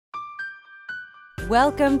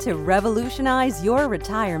Welcome to Revolutionize Your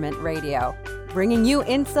Retirement Radio, bringing you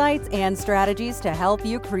insights and strategies to help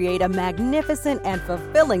you create a magnificent and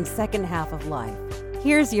fulfilling second half of life.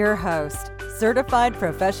 Here's your host, certified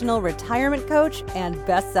professional retirement coach and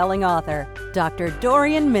best-selling author, Dr.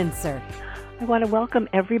 Dorian Mintzer. I want to welcome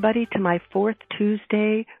everybody to my fourth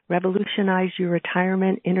Tuesday Revolutionize Your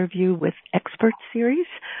Retirement Interview with Experts series.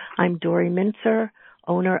 I'm Dorian Mintzer,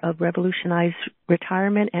 owner of Revolutionize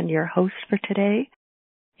Retirement and your host for today.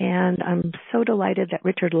 And I'm so delighted that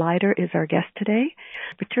Richard Leider is our guest today.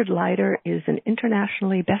 Richard Leider is an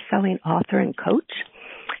internationally best-selling author and coach.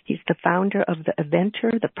 He's the founder of the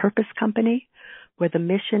Adventure, the Purpose Company, where the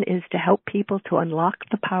mission is to help people to unlock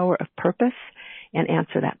the power of purpose and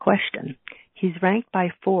answer that question. He's ranked by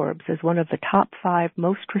Forbes as one of the top 5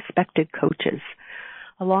 most respected coaches.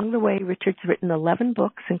 Along the way, Richard's written 11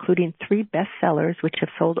 books, including 3 bestsellers, which have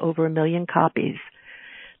sold over 1 million copies.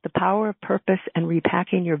 The Power of Purpose and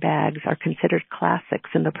Repacking Your Bags are considered classics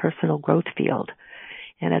in the personal growth field.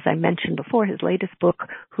 And as I mentioned before, his latest book,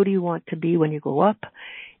 Who Do You Want to Be When You Grow Up?,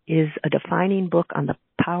 is a defining book on the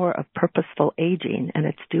power of purposeful aging, and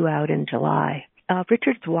it's due out in July.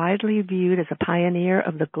 Richard's widely viewed as a pioneer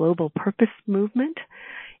of the global purpose movement,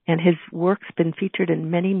 and his work's been featured in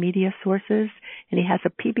many media sources, and he has a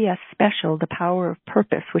PBS special, The Power of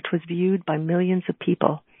Purpose, which was viewed by millions of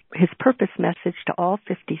people. His purpose message to all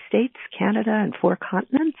 50 states, Canada, and 4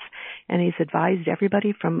 continents, and he's advised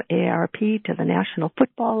everybody from AARP to the National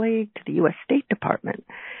Football League to the U.S. State Department.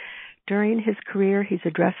 During his career, he's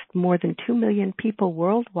addressed more than 2 million people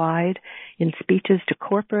worldwide in speeches to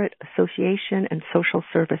corporate, association, and social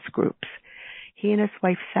service groups. He and his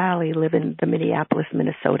wife, Sally, live in the Minneapolis,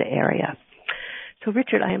 Minnesota area. So,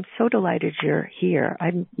 Richard, I am so delighted you're here.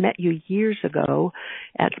 I met you years ago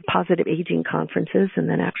at positive aging conferences and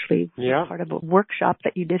then actually was part of a workshop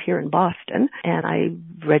that you did here in Boston. And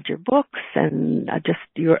I read your books and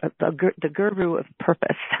you're the guru of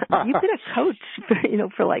purpose. You've been a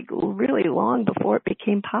coach, for like really long before it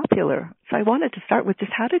became popular. So I wanted to start with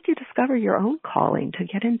just how did you discover your own calling to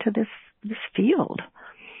get into this field?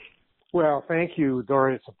 Well, thank you,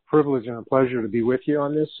 Dorian. It's a privilege and a pleasure to be with you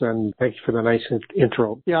on this, and thank you for the nice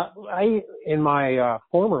intro. Yeah, in my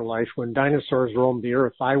former life, when dinosaurs roamed the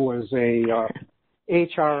earth, I was a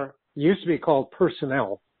HR, used to be called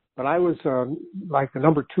personnel, but I was like the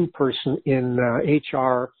number 2 person in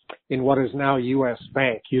HR in what is now U.S.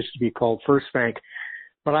 Bank, used to be called First Bank.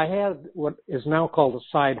 But I had what is now called a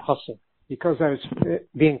side hustle. Because I was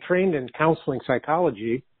being trained in counseling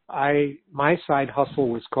psychology, my side hustle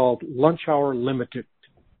was called Lunch Hour Limited.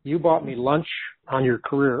 You bought me lunch on your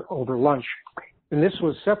career over lunch. And this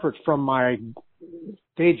was separate from my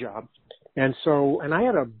day job. And I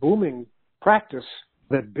had a booming practice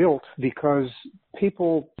that built because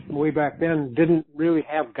people way back then didn't really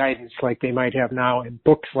have guidance like they might have now and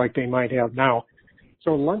books like they might have now.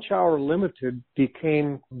 So Lunch Hour Limited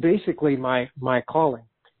became basically my calling.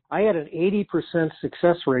 I had an 80%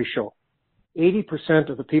 success ratio. 80%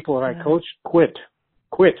 of the people that I coached quit,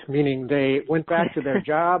 meaning they went back to their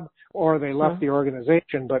job or they left the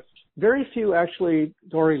organization, but very few actually,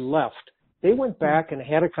 Dory, left. They went back and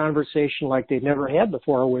had a conversation like they'd never had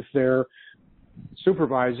before with their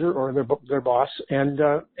supervisor or their boss and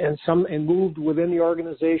moved within the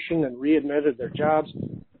organization and readmitted their jobs.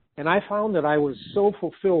 And I found that I was so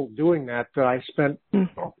fulfilled doing that I spent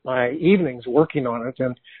my evenings working on it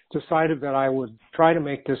and decided that I would try to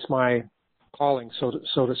make this my calling, so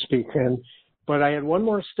to speak. But I had one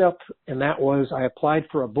more step, and that was I applied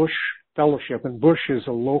for a Bush Fellowship, and Bush is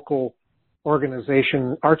a local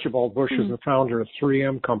organization. Archibald Bush is the founder of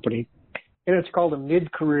 3M Company, and it's called a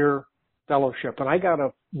Mid-Career Fellowship. And I got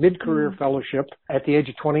a Mid-Career Fellowship at the age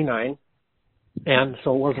of 29, and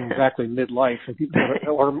so it wasn't exactly midlife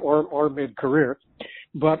or mid-career.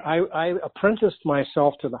 But I apprenticed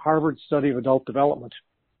myself to the Harvard Study of Adult Development,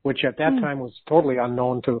 which at that time was totally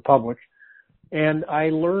unknown to the public. And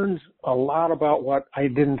I learned a lot about what I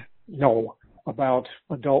didn't know about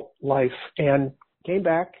adult life and came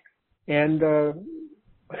back and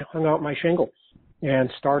hung out my shingle and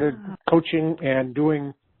started coaching and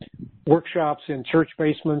doing workshops in church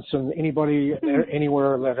basements and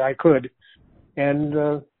anywhere that I could. And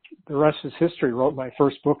the rest is history. Wrote my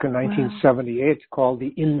first book in 1978 called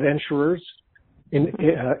The Inventurers,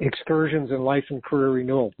 Excursions in Life and Career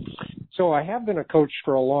Renewal. So I have been a coach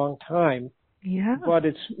for a long time. Yeah. But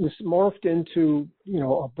it's morphed into,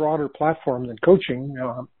 a broader platform than coaching,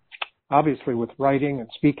 obviously with writing and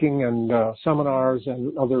speaking and seminars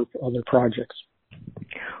and other projects.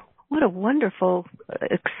 What a wonderful,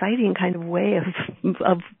 exciting kind of way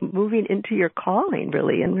of moving into your calling,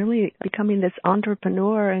 really, and really becoming this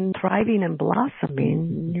entrepreneur and thriving and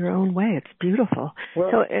blossoming in your own way. It's beautiful.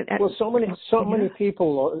 Well, so many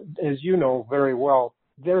people, as you know very well,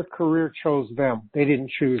 their career chose them. They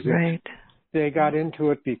didn't choose it. Right. They got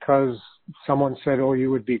into it because someone said, "Oh,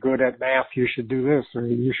 you would be good at math. You should do this, or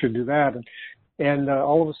you should do that." And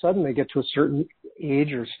all of a sudden, they get to a certain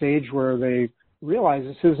age or stage where they realize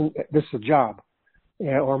this is a job,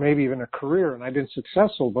 or maybe even a career, and I've been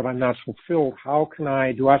successful, but I'm not fulfilled. How can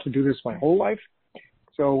do I have to do this my whole life?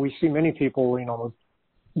 So we see many people,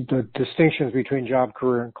 the distinctions between job,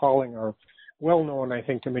 career, and calling are well known, I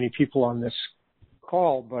think, to many people on this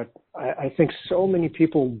call, but I think so many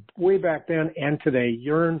people way back then and today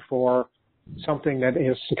yearn for something that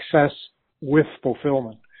is success with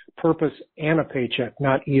fulfillment, purpose and a paycheck,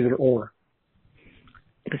 not either or.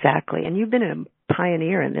 Exactly. And you've been a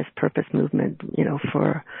pioneer in this purpose movement,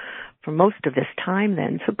 for most of this time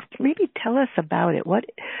then. So maybe tell us about it. What,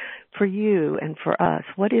 for you and for us,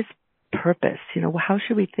 what is purpose? How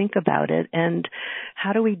should we think about it? And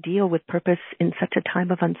how do we deal with purpose in such a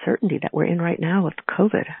time of uncertainty that we're in right now with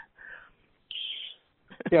COVID?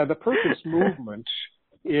 Yeah, the purpose movement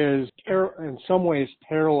is in some ways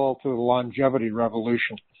parallel to the longevity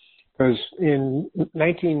revolution. Because in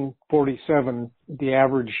 1947, the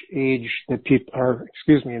average age that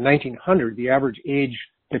in 1900, the average age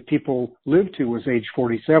that people lived to was age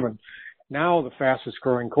 47. Now the fastest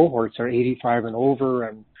growing cohorts are 85 and over,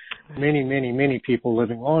 and many, many, many people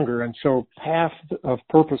living longer. And so path of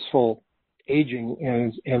purposeful aging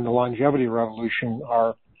and the longevity revolution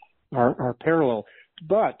are parallel.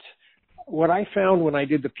 But what I found when I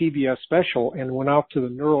did the PBS special and went out to the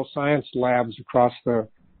neuroscience labs across the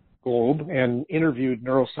globe and interviewed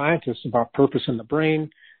neuroscientists about purpose in the brain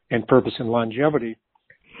and purpose in longevity,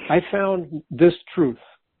 I found this truth,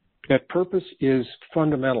 that purpose is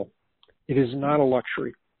fundamental. It is not a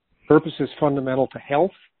luxury. Purpose is fundamental to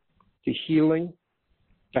health, to healing,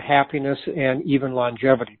 to happiness, and even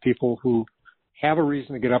longevity. People who have a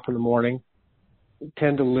reason to get up in the morning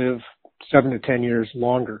tend to live 7 to 10 years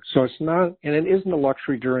longer. So it's not, and it isn't a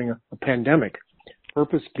luxury during a pandemic.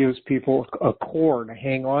 Purpose gives people a core to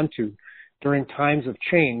hang on to. During times of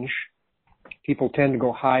change, people tend to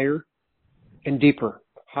go higher and deeper.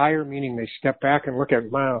 Higher meaning they step back and look at,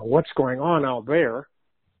 wow, what's going on out there?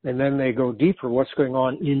 And then they go deeper, what's going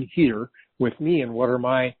on in here with me, and what are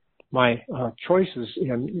my choices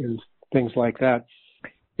in things like that.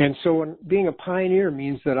 And so being a pioneer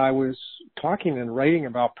means that I was talking and writing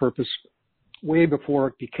about purpose way before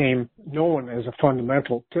it became known as a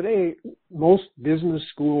fundamental. Today, most business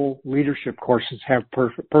school leadership courses have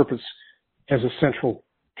purpose as a central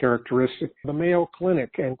characteristic. The Mayo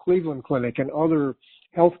Clinic and Cleveland Clinic and other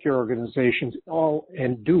healthcare organizations,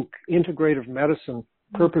 and Duke, integrative medicine,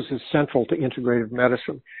 purpose is central to integrative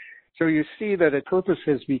medicine. So you see that purpose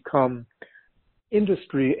has become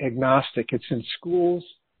industry agnostic. It's in schools,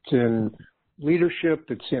 it's in leadership,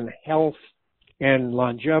 it's in health and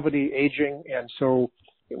longevity, aging. And so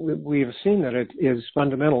we have seen that it is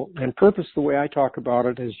fundamental. And purpose, the way I talk about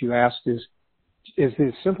it, as you asked, is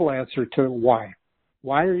the simple answer to why.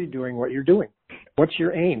 Why are you doing what you're doing? What's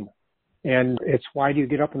your aim? And it's why do you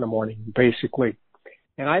get up in the morning, basically.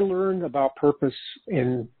 And I learned about purpose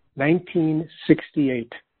in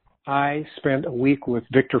 1968. I spent a week with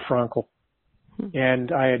Viktor Frankl,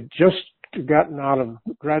 and I had just gotten out of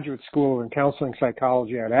graduate school in counseling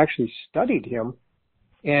psychology. I'd actually studied him,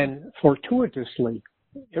 and fortuitously,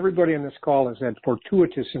 everybody on this call has had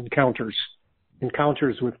fortuitous encounters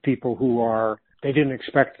with people who they didn't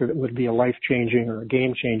expect that it would be a life-changing or a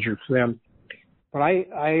game-changer for them. But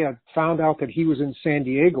I found out that he was in San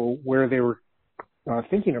Diego, where they were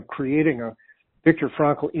thinking of creating a Viktor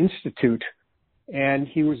Frankl Institute, and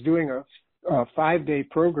he was doing a 5-day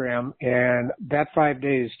program, and that 5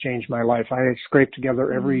 days changed my life. I scraped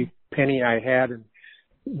together every penny I had and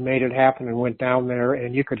made it happen and went down there,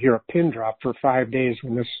 and you could hear a pin drop for 5 days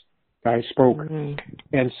when this guy spoke. Mm-hmm.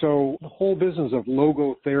 And so the whole business of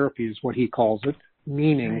logotherapy is what he calls it,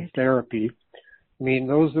 meaning therapy. I mean,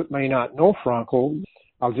 those that may not know Frankl,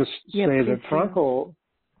 I'll just say that Frankl,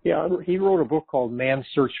 he wrote a book called Man's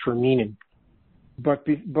Search for Meaning. But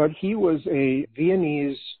he was a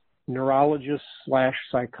Viennese neurologist /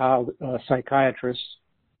 psychiatrist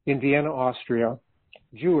in Vienna, Austria,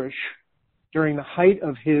 Jewish. During the height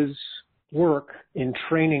of his work in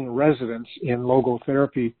training residents in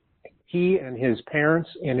logotherapy, he and his parents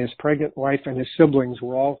and his pregnant wife and his siblings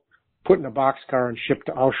were all put in a boxcar and shipped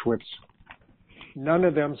to Auschwitz. None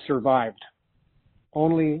of them survived.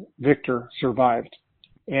 Only Viktor survived.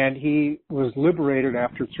 And he was liberated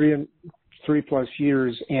after three plus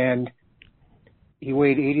years, and he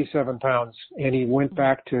weighed 87 pounds. And he went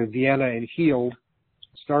back to Vienna and healed,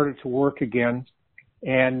 started to work again,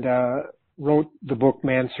 and wrote the book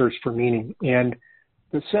Man's Search for Meaning. And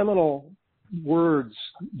the seminal words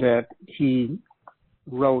that he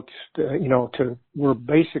wrote, were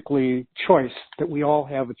basically choice, that we all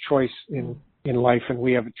have a choice in life, and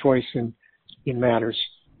we have a choice in matters.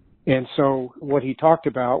 And so what he talked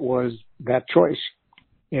about was that choice.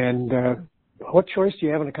 And what choice do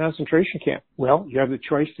you have in a concentration camp? Well, you have the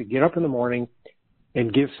choice to get up in the morning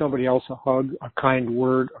and give somebody else a hug, a kind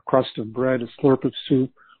word, a crust of bread, a slurp of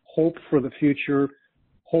soup, hope for the future,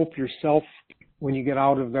 hope yourself when you get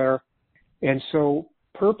out of there. And so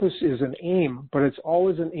purpose is an aim, but it's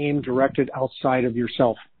always an aim directed outside of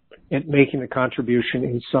yourself and making a contribution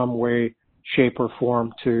in some way, shape, or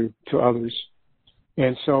form to others.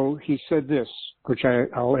 And so he said this, which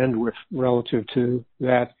I'll end with relative to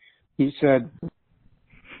that. He said,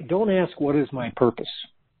 don't ask, what is my purpose?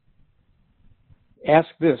 Ask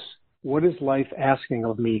this, what is life asking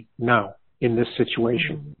of me now in this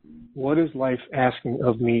situation? What is life asking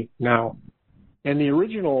of me now? And the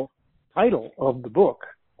original title of the book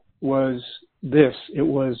was this. It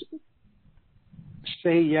was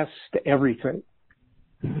Say Yes to Everything.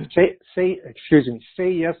 Say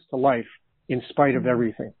yes to life in spite of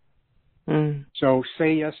everything. So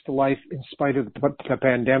say yes to life in spite of the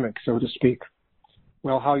pandemic, so to speak.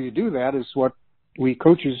 Well, how you do that is what we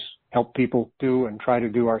coaches help people do and try to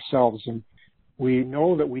do ourselves. And we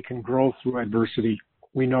know that we can grow through adversity.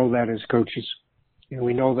 We know that as coaches. And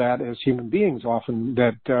we know that as human beings often,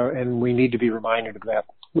 that and we need to be reminded of that.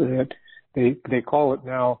 They call it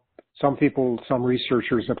now, some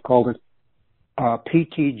researchers have called it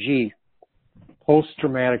PTG,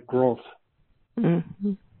 post-traumatic growth.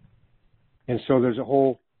 Mm-hmm. And so there's a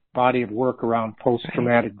whole body of work around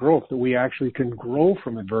post-traumatic growth, that we actually can grow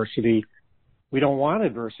from adversity. We don't want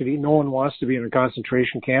adversity. No one wants to be in a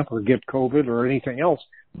concentration camp or get COVID or anything else.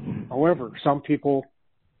 However, some people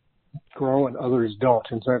grow and others don't,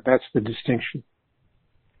 and so that's the distinction.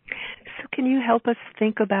 So can you help us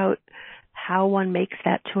think about how one makes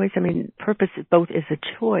that choice? I mean, purpose both is a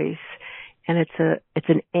choice and it's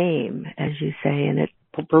an aim, as you say, and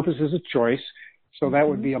purpose is a choice. So that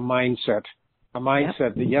would be a mindset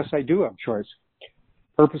that, yes, I do have choice.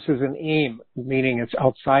 Purpose is an aim, meaning it's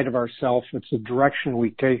outside of ourselves. It's a direction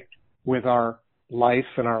we take with our life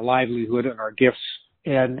and our livelihood and our gifts.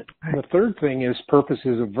 And the third thing is purpose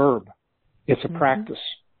is a verb. It's a practice.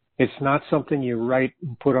 It's not something you write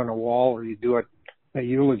and put on a wall, or you do a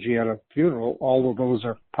eulogy at a funeral. All of those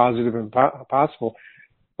are positive and possible.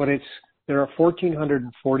 But there are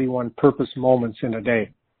 1,441 purpose moments in a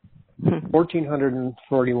day.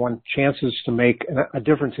 1,441 chances to make a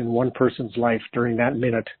difference in one person's life during that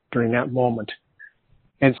minute, during that moment.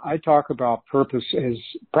 And I talk about purpose as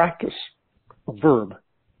practice, a verb.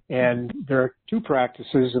 And there are two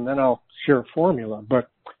practices, and then I'll share a formula. But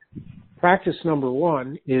practice number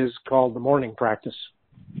one is called the morning practice.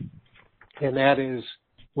 And that is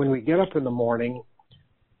when we get up in the morning,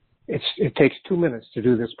 it takes 2 minutes to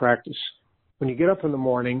do this practice. When you get up in the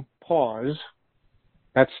morning, pause.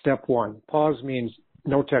 That's step one. Pause means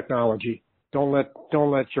no technology. Don't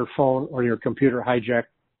let your phone or your computer hijack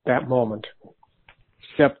that moment.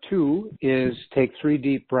 Step two is take 3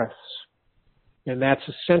 deep breaths. And that's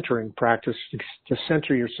a centering practice to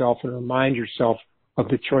center yourself and remind yourself of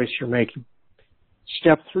the choice you're making.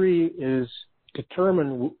 Step three is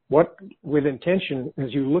determine what, with intention,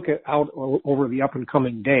 as you look out over the up and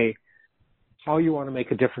coming day, how you want to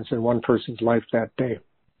make a difference in one person's life that day.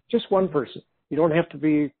 Just one person. You don't have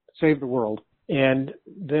to save the world. And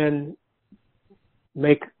then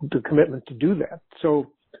make the commitment to do that.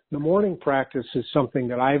 So the morning practice is something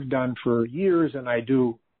that I've done for years, and I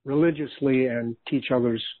do religiously and teach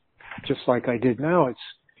others just like I did now.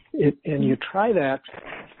 And you try that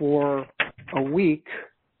for a week,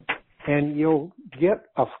 and you'll get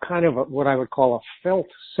a kind of what I would call a felt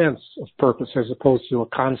sense of purpose as opposed to a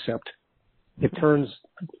concept.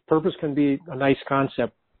 Purpose can be a nice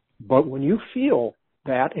concept, but when you feel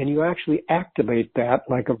that and you actually activate that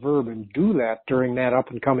like a verb and do that during that up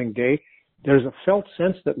and coming day, there's a felt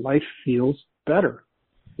sense that life feels better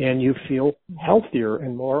and you feel healthier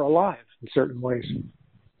and more alive in certain ways.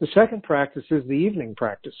 The second practice is the evening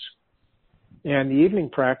practice. And the evening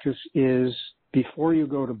practice is before you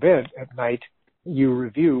go to bed at night, you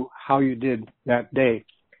review how you did that day.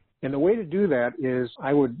 And the way to do that is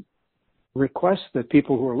I would request that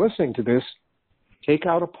people who are listening to this take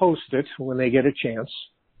out a Post-it when they get a chance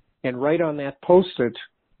and write on that Post-it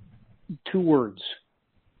 2 words.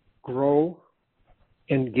 grow,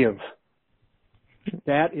 and give.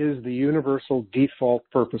 That is the universal default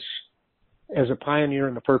purpose. As a pioneer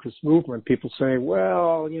in the purpose movement, people say,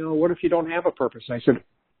 well, what if you don't have a purpose? And I said,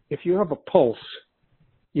 if you have a pulse,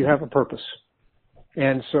 you have a purpose.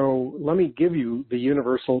 And so let me give you the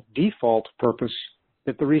universal default purpose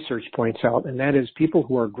that the research points out, and that is people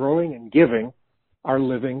who are growing and giving are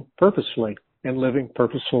living purposefully and living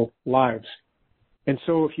purposeful lives. And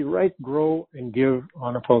so if you write grow and give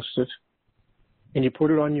on a Post-it and you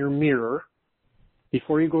put it on your mirror,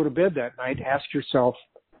 before you go to bed that night, ask yourself,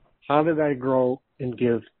 how did I grow and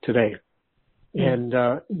give today? And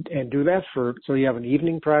do that so you have an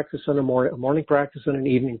evening practice and a morning practice and an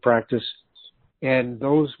evening practice, and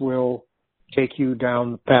those will take you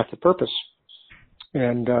down the path of purpose.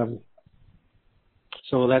 And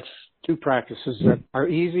so that's two practices that are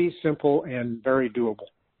easy, simple, and very doable.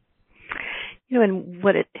 And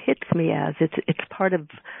what it hits me as, it's part of,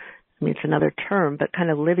 it's another term, but kind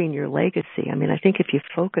of living your legacy. I think if you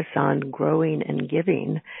focus on growing and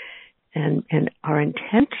giving and are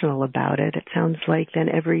intentional about it, it sounds like then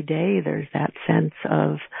every day there's that sense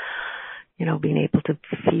of, being able to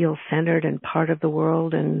feel centered and part of the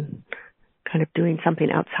world and kind of doing something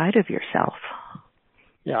outside of yourself.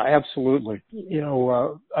 Yeah, absolutely.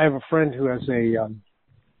 I have a friend who has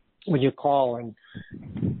when you call and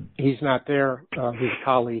he's not there, he's a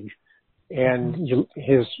colleague, and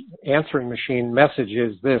his answering machine message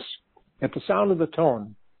is this: at the sound of the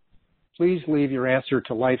tone, please leave your answer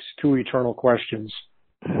to life's two eternal questions.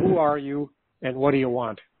 Who are you and what do you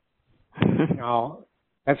want? Now,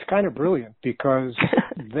 that's kind of brilliant, because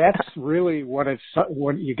that's really what it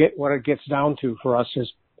gets down to for us is,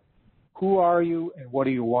 who are you and what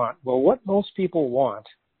do you want? Well, what most people want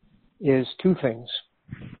is two things.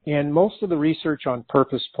 And most of the research on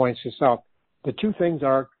purpose points this out. The two things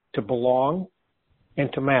are to belong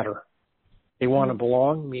and to matter. They want to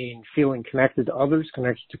belong, meaning feeling connected to others,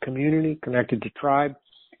 connected to community, connected to tribe,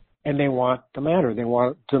 and they want to matter. They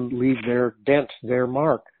want to leave their dent, their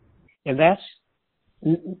mark. And that's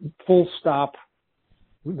full stop.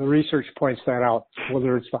 The research points that out,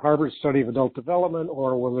 whether it's the Harvard study of adult development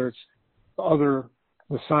or whether it's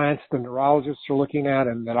the science the neurologists are looking at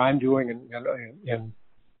and that I'm doing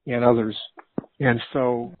and others. And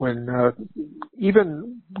so when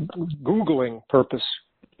even Googling purpose,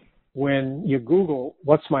 when you Google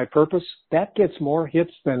what's my purpose, that gets more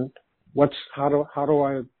hits than how do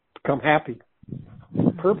I become happy.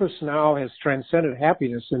 Purpose now has transcended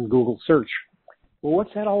happiness in Google search. Well,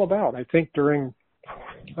 what's that all about? I think during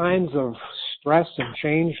times of stress and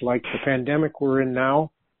change like the pandemic we're in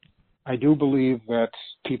now, I do believe that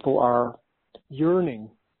people are yearning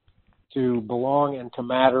to belong and to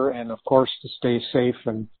matter and, of course, to stay safe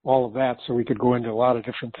and all of that. So we could go into a lot of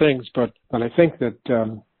different things, but I think that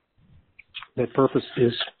that purpose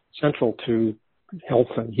is central to health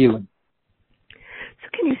and healing. So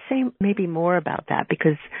can you say maybe more about that?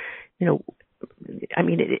 Because,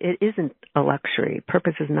 it isn't a luxury.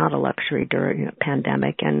 Purpose is not a luxury during a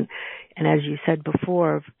pandemic. And as you said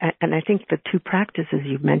before, and I think the two practices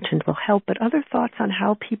you've mentioned will help, but other thoughts on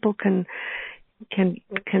how people can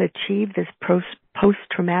achieve this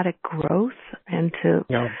post-traumatic growth and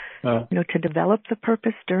to develop the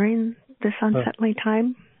purpose during this unsettling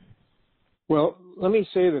time? Well, let me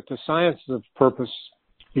say that the science of purpose,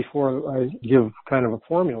 before I give kind of a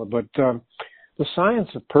formula, but the science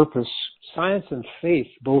of purpose, science and faith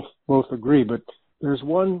both agree, but there's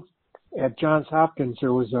one at Johns Hopkins.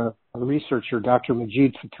 There was a researcher, Dr.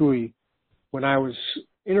 Majid Fatoui, when I was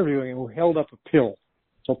interviewing him, who held up a pill.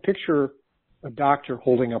 So picture a doctor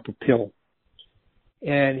holding up a pill.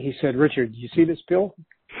 And he said, Richard, do you see this pill?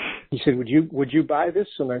 He said, would you buy this?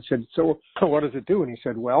 And I said, so what does it do? And he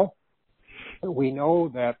said, well, we know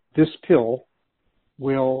that this pill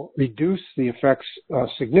will reduce the effects,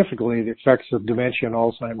 significantly the effects of dementia and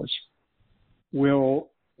Alzheimer's, will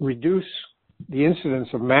reduce the incidence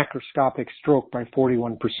of macroscopic stroke by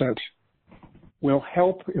 41%, will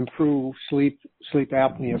help improve sleep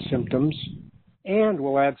apnea symptoms, and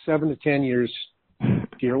will add 7 to 10 years to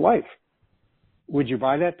your life. Would you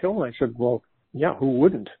buy that pill? And I said, well, yeah, who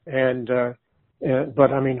wouldn't? But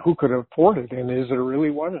who could afford it? And is there really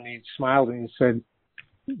one? And he smiled and he said,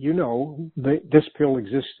 this pill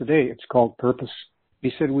exists today. It's called purpose.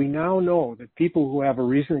 He said, we now know that people who have a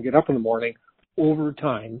reason to get up in the morning over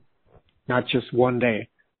time, not just one day,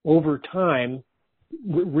 over time,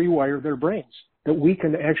 rewire their brains, that we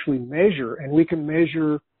can actually measure, and we can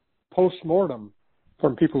measure post-mortem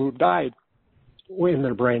from people who died in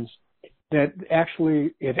their brains, that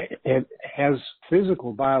actually it has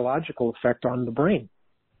physical, biological effect on the brain.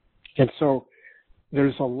 And so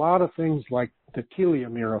there's a lot of things like the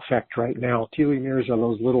telomere effect right now. Telomeres are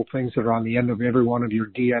those little things that are on the end of every one of your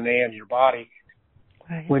DNA in your body.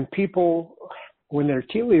 Right. When their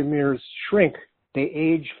telomeres shrink, they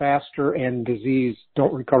age faster and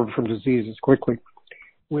don't recover from disease as quickly.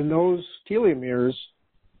 When those telomeres,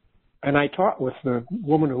 and I taught with the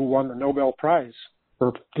woman who won the Nobel Prize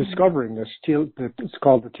for discovering this, it's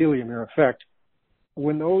called the telomere effect.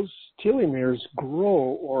 When those telomeres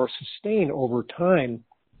grow or sustain over time,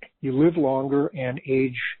 you live longer and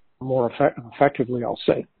age more effectively, I'll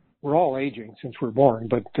say. We're all aging since we're born,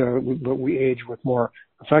 but we age with more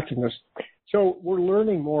effectiveness. So we're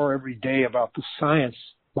learning more every day about the science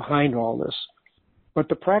behind all this. But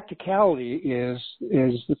the practicality is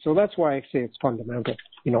so that's why I say it's fundamental.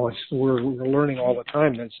 We're learning all the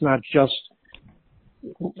time that it's not just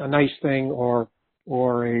a nice thing or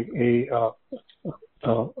a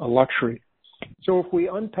luxury. So if we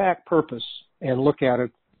unpack purpose and look at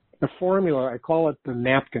it, the formula, I call it the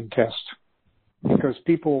napkin test, because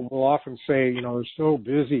people will often say, they're so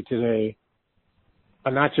busy today.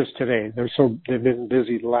 Not just today. They've been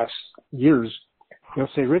busy the last years. They'll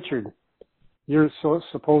say, Richard, you're so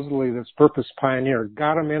supposedly this purpose pioneer.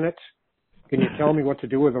 Got a minute? Can you tell me what to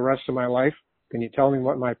do with the rest of my life? Can you tell me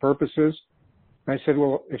what my purpose is? I said,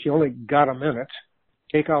 well, if you only got a minute,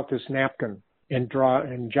 take out this napkin and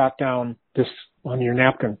jot down this on your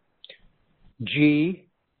napkin. G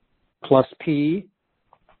plus P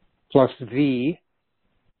plus V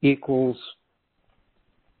equals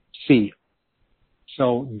C.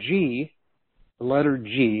 So G, the letter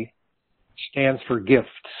G, stands for gifts.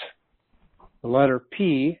 The letter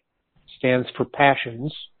P stands for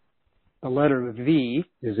passions. The letter V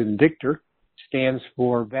is in Victor, stands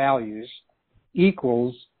for values,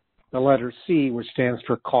 equals the letter C, which stands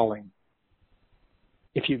for calling.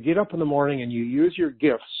 If you get up in the morning and you use your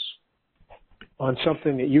gifts on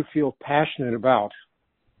something that you feel passionate about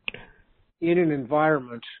in an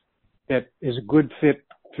environment that is a good fit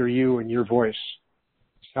for you and your voice,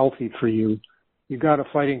 it's healthy for you, you've got a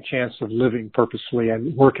fighting chance of living purposefully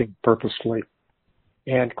and working purposefully.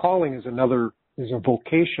 And calling is a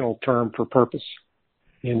vocational term for purpose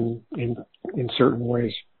in certain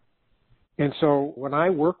ways. And so when I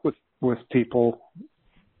work with people,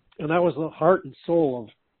 and that was the heart and soul of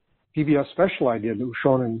PBS Special I did, that was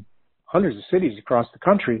shown in hundreds of cities across the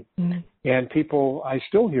country. Mm-hmm. And I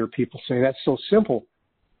still hear people say, that's so simple,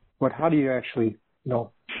 but how do you actually,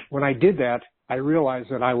 when I did that, I realized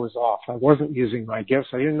that I was off. I wasn't using my gifts.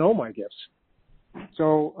 I didn't know my gifts.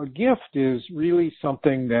 So a gift is really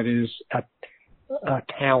something that is a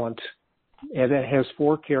talent, and it has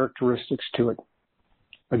 4 characteristics to it.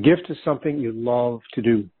 A gift is something you love to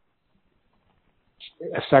do.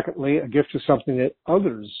 Secondly, a gift is something that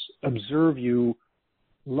others observe you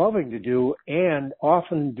loving to do and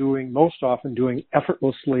most often doing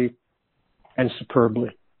effortlessly and superbly.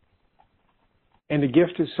 And a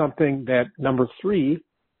gift is something that, number 3,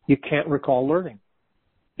 you can't recall learning.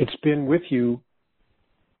 It's been with you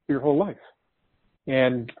your whole life.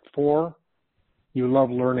 And 4, you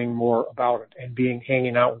love learning more about it and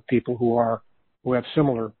hanging out with people who have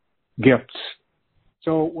similar gifts.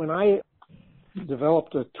 So when I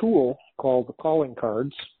developed a tool called the calling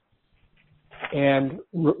cards and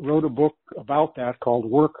wrote a book about that called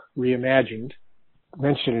Work Reimagined,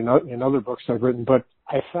 mentioned in other books I've written, but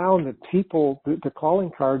I found that the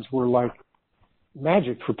calling cards were like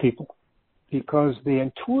magic for people because they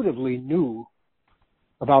intuitively knew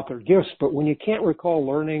about their gifts. But when you can't recall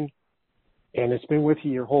learning and it's been with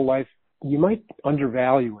you your whole life, you might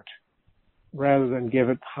undervalue it rather than give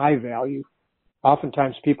it high value.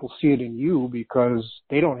 Oftentimes people see it in you because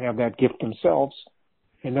they don't have that gift themselves,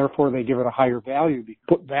 and therefore they give it a higher value,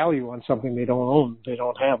 put value on something they don't own, they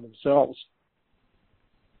don't have themselves.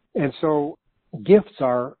 And so gifts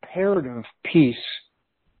are a imperative piece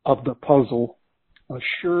of the puzzle, a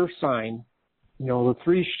sure sign. The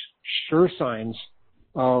 3 sure signs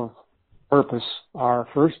of purpose are,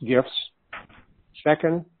 first, gifts,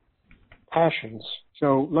 second, passions.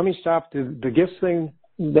 So let me stop the gifts thing.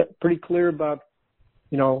 That pretty clear about,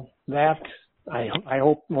 that. I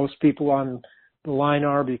hope most people on the line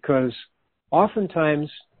are, because oftentimes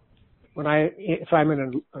if I'm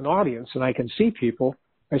in an audience and I can see people,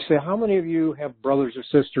 I say, how many of you have brothers or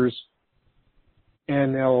sisters?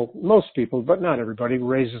 And most people, but not everybody,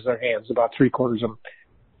 raises their hands, about 3/4 of them.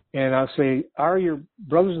 And I'll say, are your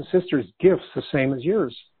brothers and sisters' gifts the same as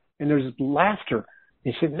yours? And there's laughter.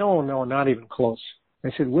 He said, no, not even close.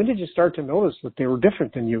 I said, when did you start to notice that they were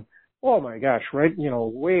different than you? Oh my gosh, right?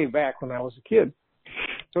 Way back when I was a kid.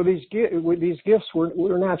 So these gifts,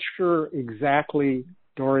 we're not sure exactly,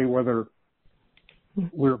 Dory, whether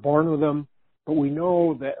We're born with them, but we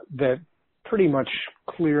know that pretty much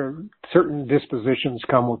clear certain dispositions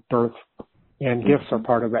come with birth, and gifts are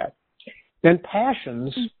part of that. Then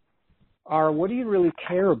passions are, what do you really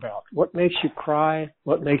care about? What makes you cry?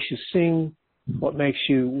 What makes you sing?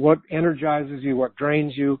 What energizes you? What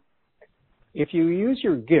drains you? If you use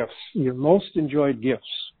your gifts, your most enjoyed gifts,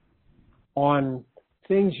 on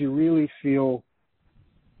things you really feel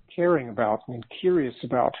caring about and curious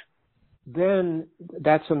about, then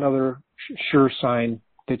that's another sure sign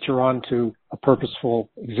that you're on to a purposeful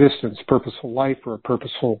existence, purposeful life, or a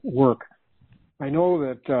purposeful work. I know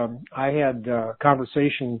that I had a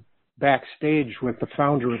conversation backstage with the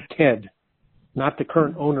founder of TED, not the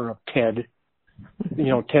current owner of TED,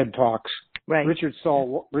 TED Talks. Right. Richard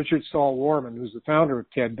Saul Warman, who's the founder of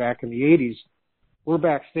TED back in the 80s. We're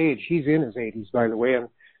backstage. He's in his 80s, by the way,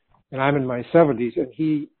 and I'm in my 70s.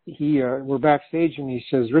 And we're backstage, and he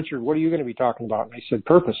says, "Richard, what are you going to be talking about?" And I said,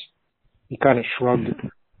 "Purpose." He kind of shrugged.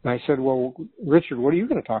 And I said, "Well, Richard, what are you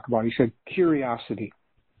going to talk about?" He said, "Curiosity."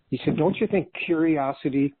 He said, "Don't you think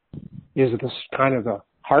curiosity is this kind of the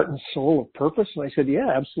heart and soul of purpose?" And I said, "Yeah,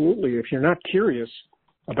 absolutely. If you're not curious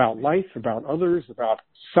about life, about others, about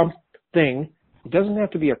something, it doesn't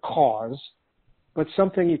have to be a cause, but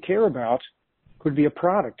something you care about, could be a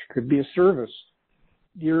product, could be a service.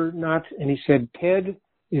 You're not," and he said, "TED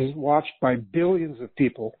is watched by billions of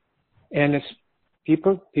people, and it's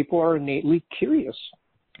people are innately curious,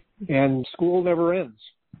 and school never ends.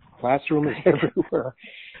 Classroom is everywhere.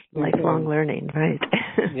 Lifelong learning, right?"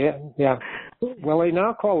 Yeah. Well, they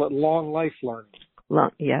now call it long life learning.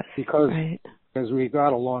 Yes. Because we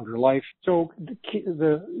got a longer life. So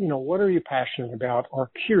what are you passionate about or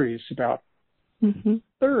curious about? Mm-hmm.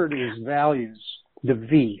 Third is values, the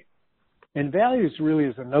V. And values really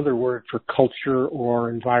is another word for culture or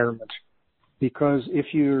environment. Because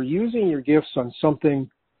if you're using your gifts on something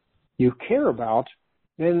you care about,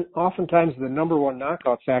 then oftentimes the number one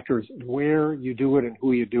knockout factor is where you do it and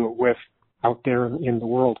who you do it with out there in the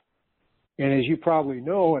world. And as you probably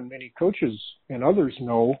know, and many coaches and others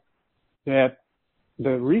know, that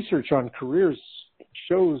the research on careers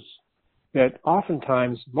shows that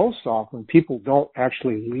oftentimes, most often, people don't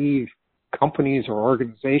actually leave companies or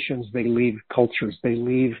organizations. They leave cultures. They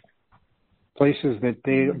leave places that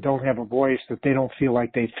they don't have a voice, that they don't feel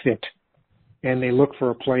like they fit. And they look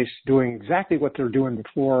for a place doing exactly what they're doing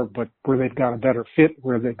before, but where they've got a better fit,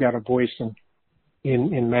 where they've got a voice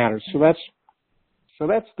in matters. So that's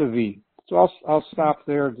the V. So I'll stop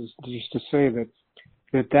there just to say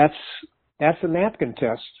that's a napkin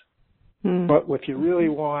test. But if you really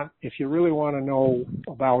want to know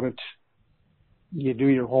about it, you do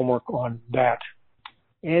your homework on that.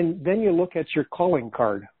 And then you look at your calling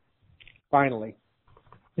card, finally.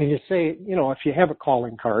 And you say, if you have a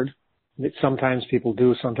calling card, that sometimes people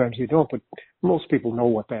do, sometimes you don't, but most people know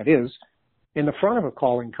what that is. In the front of a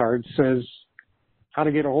calling card says how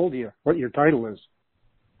to get a hold of you, what your title is.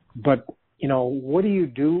 But, what do you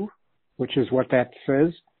do, which is what that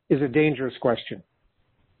says, is a dangerous question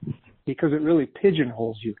because it really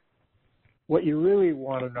pigeonholes you. What you really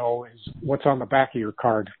want to know is what's on the back of your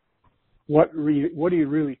card. What do you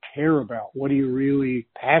really care about? What are you really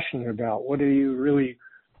passionate about? What do you really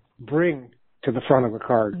bring to the front of a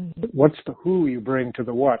card? What's the who you bring to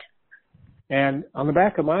the what? And on the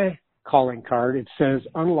back of my calling card, it says,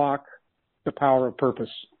 unlock the power of purpose.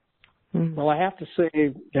 Well, I have to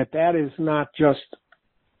say that is not just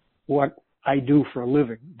what I do for a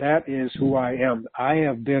living. That is who I am. I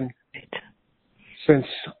have been, since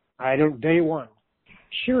day one,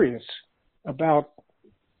 curious about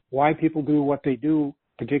why people do what they do,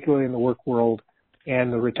 particularly in the work world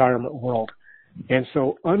and the retirement world. And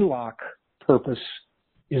so unlock purpose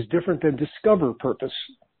is different than discover purpose.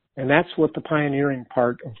 And that's what the pioneering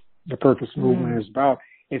part of the purpose movement is about.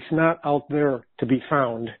 It's not out there to be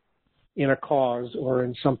found in a cause or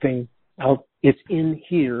in something out. It's in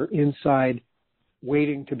here, inside,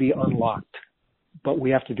 waiting to be unlocked. But we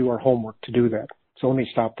have to do our homework to do that. So let me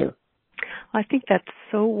stop there. I think that's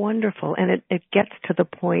so wonderful. And it gets to the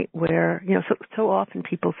point where, so often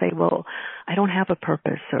people say, well, I don't have a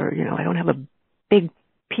purpose, or, I don't have a big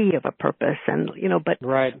P of a purpose. And, but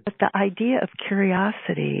the idea of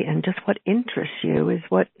curiosity and just what interests you is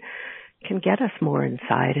what can get us more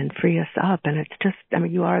inside and free us up. And it's just,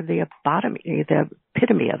 you are the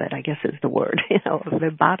epitome of it, I guess is the word,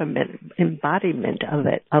 the embodiment of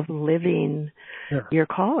it, of living your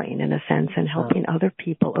calling in a sense and helping other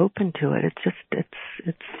people open to it.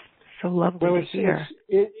 It's so lovely to hear.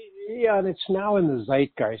 And it's now in the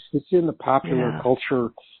zeitgeist. It's in the popular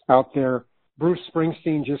culture out there. Bruce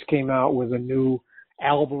Springsteen just came out with a new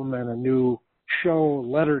album and a new show,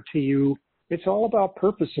 letter to you, it's all about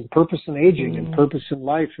purpose and aging and purpose in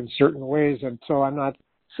life in certain ways. And so I'm not,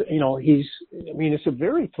 it's a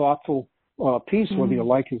very thoughtful piece, whether you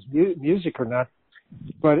like his music or not.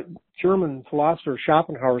 But German philosopher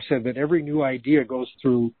Schopenhauer said that every new idea goes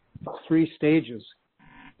through 3 stages.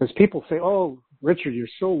 Because people say, oh, Richard, you're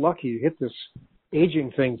so lucky you hit this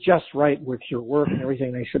aging thing just right with your work and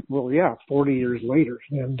everything. And I said, well, yeah, 40 years later.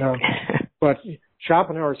 And but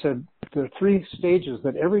Schopenhauer said the 3 stages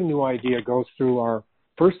that every new idea goes through are,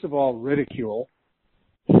 first of all, ridicule.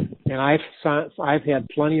 And I've had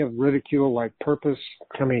plenty of ridicule, like purpose.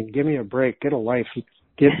 I mean, give me a break, get a life,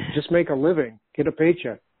 just make a living, get a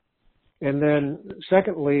paycheck. And then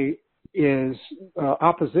secondly is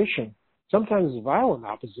opposition. Sometimes violent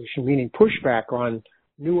opposition, meaning pushback on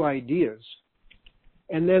new ideas.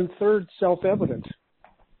 And then third, self-evident.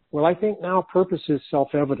 Well, I think now purpose is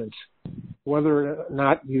self-evident. Whether or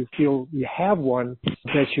not you feel you have one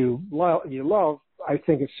that you love, I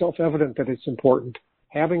think it's self-evident that it's important.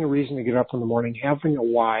 Having a reason to get up in the morning, having a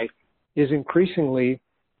why is increasingly,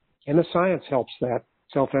 and the science helps that,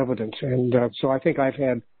 self-evident. And so I think I've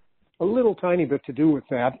had a little tiny bit to do with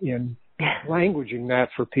that in languaging that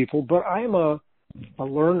for people. But I'm a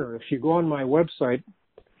learner. If you go on my website,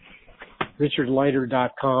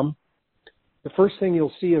 richardleider.com, the first thing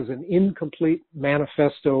you'll see is an incomplete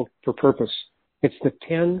manifesto for purpose. It's the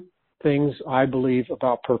 10 things I believe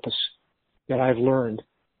about purpose that I've learned.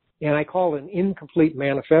 And I call it an incomplete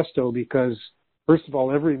manifesto because, first of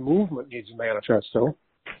all, every movement needs a manifesto.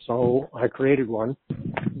 So I created one.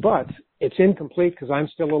 But it's incomplete because I'm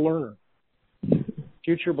still a learner.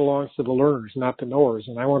 Future belongs to the learners, not the knowers.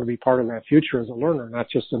 And I want to be part of that future as a learner, not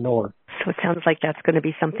just a knower. So it sounds like that's going to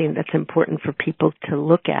be something that's important for people to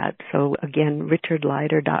look at. So again,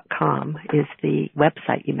 richardleider.com is the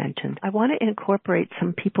website you mentioned. I want to incorporate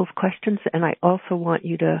some people's questions, and I also want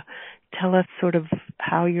you to tell us sort of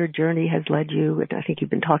how your journey has led you, and I think you've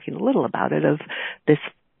been talking a little about it, of this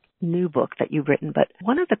new book that you've written. But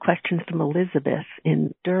one of the questions from Elizabeth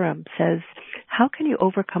in Durham says, how can you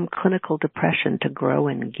overcome clinical depression to grow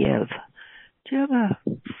and give? Do you have a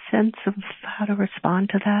sense of how to respond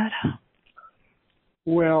to that?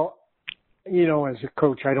 Well, as a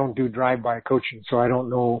coach, I don't do drive-by coaching, so I don't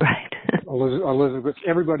know. Right. Elizabeth,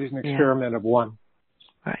 everybody's an experiment of one.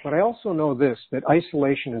 Right. But I also know this, that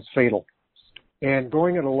isolation is fatal. And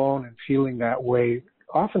going it alone and feeling that way,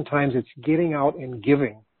 oftentimes it's getting out and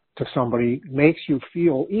giving to somebody makes you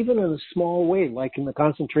feel, even in a small way, like in the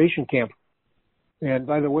concentration camp. And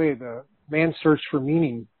by the way, the Man's Search for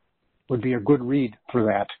Meaning would be a good read for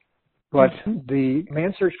that. But the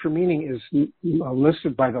Man's Search for Meaning is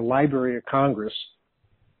listed by the Library of Congress.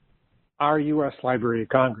 Our U.S. Library of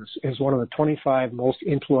Congress is one of the 25 most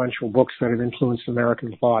influential books that have influenced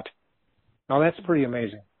American thought. Now, that's pretty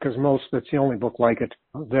amazing because that's the only book like it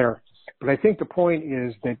there. But I think the point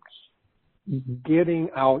is that getting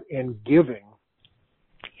out and giving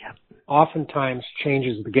oftentimes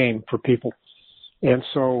changes the game for people. And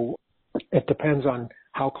so it depends on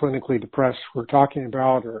how clinically depressed we're talking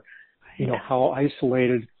about or, how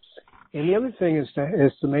isolated. And the other thing is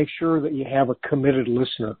to make sure that you have a committed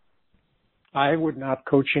listener. I would not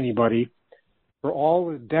coach anybody. For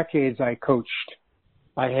all the decades I coached,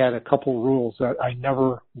 I had a couple rules that I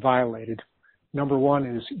never violated. Number one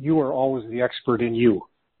is you are always the expert in you.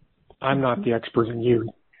 I'm not the expert in you.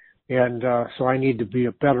 And so I need to be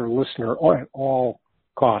a better listener at all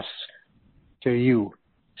costs to you.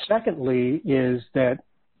 Secondly is that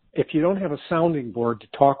if you don't have a sounding board to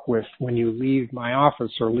talk with when you leave my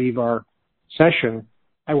office or leave our session,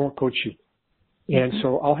 I won't coach you. And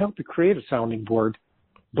so I'll help you create a sounding board.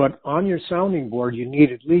 But on your sounding board, you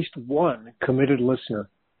need at least one committed listener,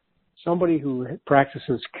 somebody who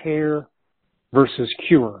practices care versus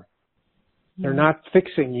cure. They're not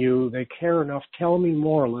fixing you. They care enough. Tell me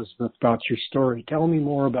more, Elizabeth, about your story. Tell me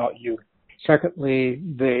more about you. Secondly,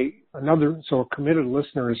 so a committed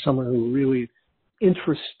listener is someone who really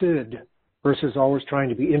interested versus always trying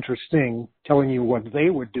to be interesting, telling you what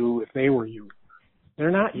they would do if they were you.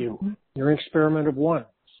 They're not you. You're an experiment of one,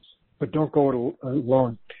 but don't go it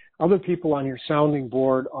alone. Other people on your sounding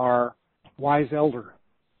board are wise elder,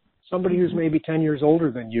 somebody who's maybe 10 years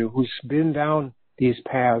older than you, who's been down these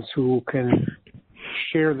paths, who can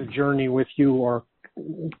share the journey with you or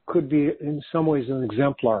could be in some ways an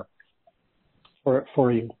exemplar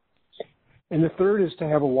for you. And the third is to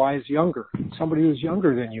have a wise younger, somebody who's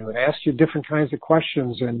younger than you and asks you different kinds of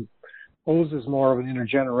questions and poses more of an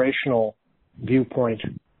intergenerational viewpoint.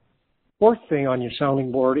 Fourth thing on your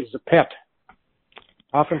sounding board is a pet.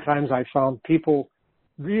 Oftentimes I found people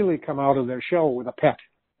really come out of their shell with a pet.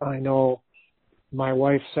 I know My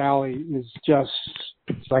wife, Sally, is just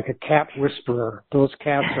like a cat whisperer. Those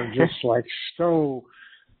cats are just like so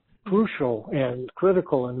crucial and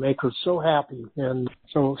critical and make her so happy. And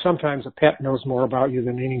so sometimes a pet knows more about you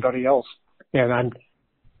than anybody else.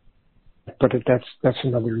 But that's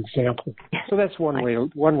another example. So that's one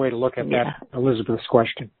way to look at that, Elizabeth's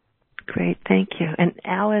question. Great, thank you. And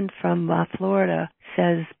Alan from Florida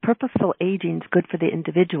says, purposeful aging is good for the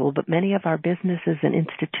individual, but many of our businesses and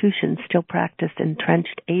institutions still practice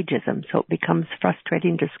entrenched ageism, so it becomes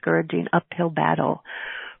frustrating, discouraging, uphill battle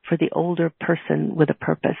for the older person with a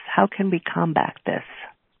purpose. How can we combat this?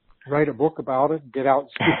 Write a book about it, get out and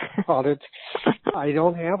speak about it. I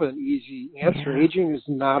don't have an easy answer. Yeah. Aging is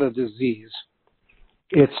not a disease.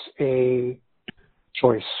 It's a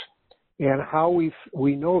choice. And how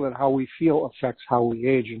we know that how we feel affects how we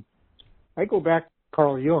age. And I go back,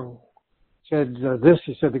 Carl Jung said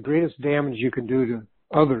he said, the greatest damage you can do to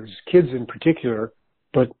others, kids in particular,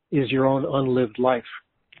 but is your own unlived life.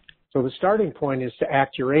 So the starting point is to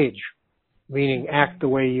act your age, meaning act the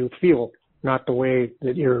way you feel, not the way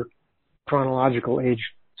that your chronological age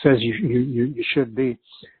says you should be.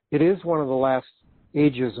 It is one of the last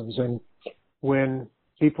ageisms. And when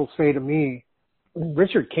people say to me,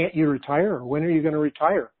 Richard, can't you retire? Or when are you going to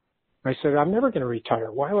retire? I said, I'm never going to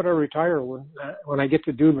retire. Why would I retire when I get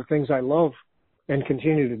to do the things I love and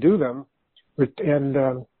continue to do them?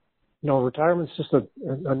 And retirement's just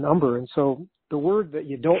a number. And so the word that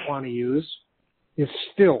you don't want to use is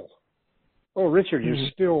still. Oh, Richard, you're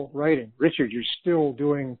still writing. Richard, you're still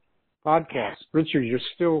doing podcasts. Richard, you're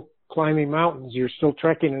still climbing mountains. You're still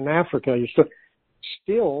trekking in Africa. You're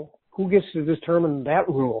still. Who gets to determine that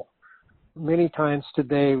rule? Many times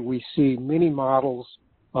today we see many models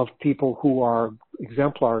of people who are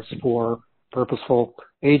exemplars for purposeful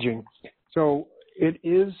aging. So it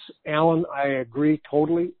is, Alan, I agree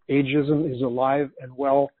totally. Ageism is alive and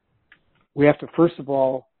well. We have to, first of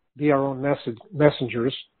all, be our own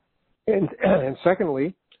messengers. And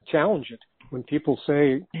secondly, challenge it. When people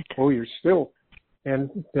say, oh, you're still, and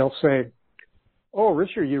they'll say, oh,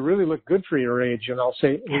 Richard, you really look good for your age. And I'll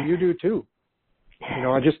say, well, you do too.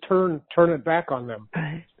 I just turn it back on them,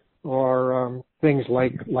 or things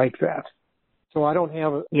like that. So I don't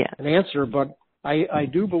have an answer, but I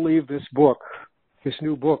do believe this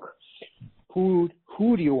new book, who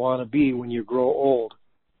do you want to be when you grow old?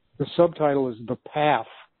 The subtitle is The Path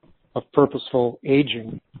of Purposeful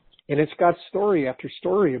Aging, and it's got story after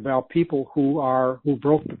story about people who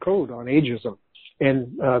broke the code on ageism,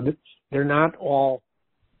 and they're not all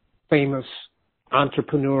famous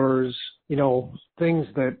entrepreneurs, things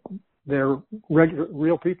that they're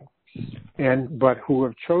real people, but who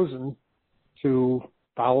have chosen to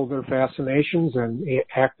follow their fascinations and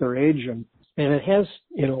act their age. And it has,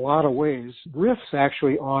 in a lot of ways, riffs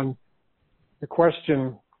actually on the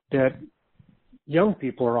question that young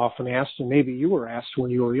people are often asked, and maybe you were asked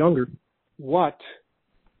when you were younger, what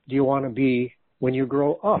do you want to be when you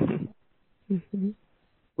grow up? Mm-hmm.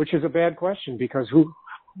 Which is a bad question, because who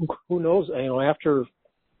knows, after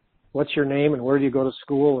what's your name and where do you go to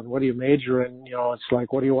school and what do you major in, it's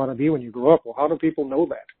like, what do you want to be when you grow up? Well, how do people know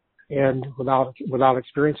that? And without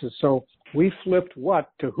experiences. So we flipped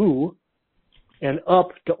what to who and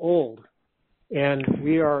up to old. And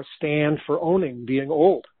we are stand for owning being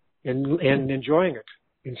old and enjoying it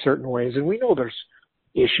in certain ways. And we know there's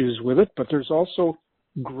issues with it, but there's also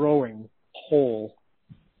growing whole.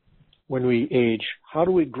 When we age, how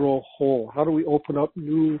do we grow whole? How do we open up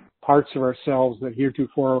new parts of ourselves that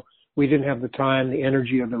heretofore we didn't have the time, the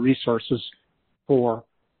energy, and the resources for?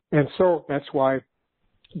 And so that's why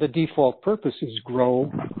the default purpose is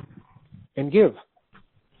grow and give.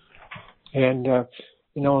 And,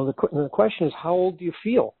 the question is, how old do you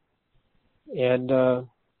feel? And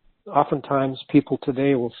oftentimes people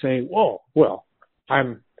today will say, whoa, well,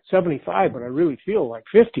 I'm 75, but I really feel like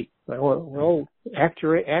 50. Well, act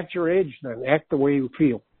your age then. Act the way you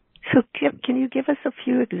feel. So can you give us a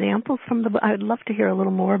few examples from the book? I would love to hear a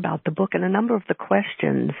little more about the book. And a number of the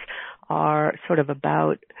questions are sort of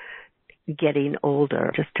about getting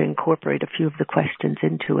older, just to incorporate a few of the questions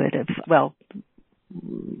into it.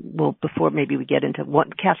 Before maybe we get into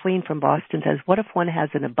what Kathleen from Boston says, what if one has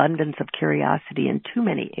an abundance of curiosity in too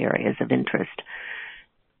many areas of interest?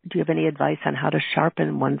 Do you have any advice on how to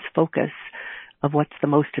sharpen one's focus of what's the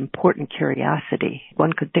most important curiosity?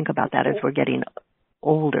 One could think about that as we're getting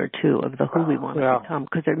older, too, of the who we want to become,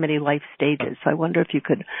 because there are many life stages. So I wonder if you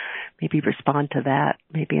could maybe respond to that,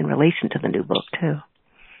 maybe in relation to the new book, too.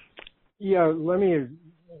 Yeah, let me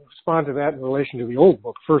respond to that in relation to the old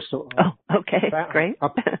book first. Okay, great. A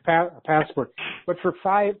passport. But for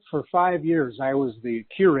 5 years, I was the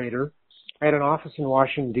curator I had an office in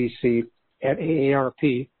Washington, D.C. at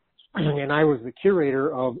AARP, and I was the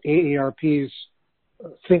curator of AARP's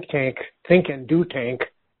think tank, Think and Do Tank,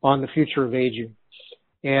 on the future of aging.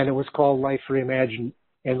 And it was called Life Reimagined.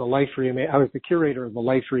 And I was the curator of the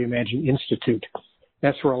Life Reimagined Institute.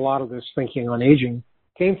 That's where a lot of this thinking on aging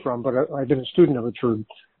came from. But I've been a student of it for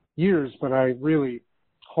years, but I really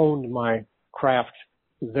honed my craft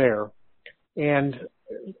there. And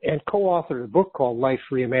co-authored a book called Life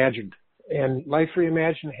Reimagined. And Life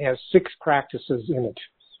Reimagined has 6 practices in it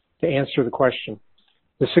to answer the question.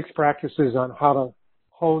 The 6 practices on how to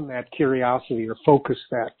hone that curiosity or focus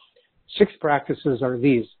that. 6 practices are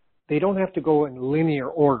these. They don't have to go in linear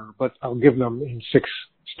order, but I'll give them in 6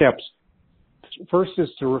 steps. First is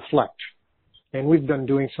to reflect. And we've been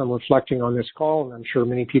doing some reflecting on this call, and I'm sure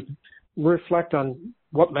many people reflect on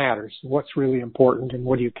what matters, what's really important, and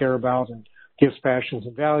what do you care about, and gifts, passions,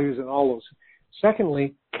 and values, and all those.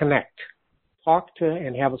 Secondly, connect. Talk to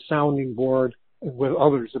and have a sounding board with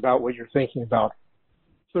others about what you're thinking about.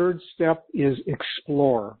 Third step is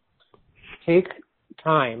explore. Take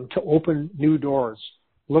time to open new doors.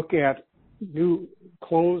 Look at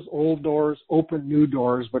close old doors, open new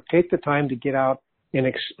doors, but take the time to get out and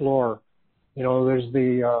explore. You know,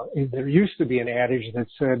 there used to be an adage that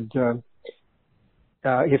said,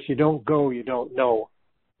 if you don't go, you don't know.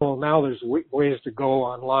 Well, now there's ways to go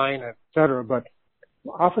online, et cetera, but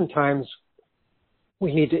oftentimes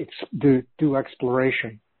we need to do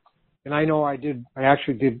exploration. And I know I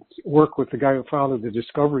actually did work with the guy who founded the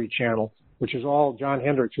Discovery Channel, which is all, John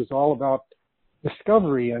Hendricks, is all about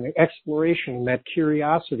discovery and exploration and that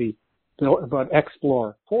curiosity, but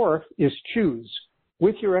explore. Fourth is choose.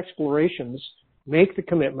 With your explorations, make the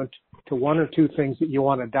commitment to 1 or 2 things that you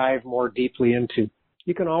want to dive more deeply into.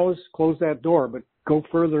 You can always close that door, but go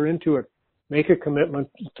further into it. Make a commitment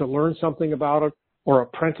to learn something about it or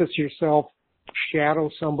apprentice yourself, shadow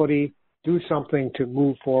somebody, do something to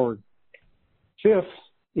move forward. Fifth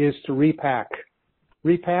is to repack.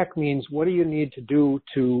 Repack means what do you need to do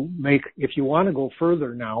to make, if you want to go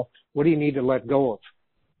further now, what do you need to let go of?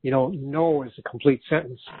 You know, no is a complete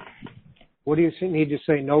sentence. What do you need to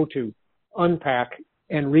say no to? Unpack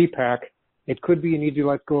and repack. It could be you need to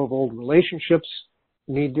let go of old relationships,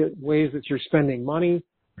 ways that you're spending money,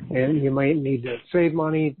 and you might need to save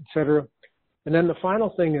money, etc. And then the final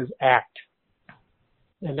thing is act.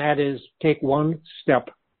 And that is take 1 step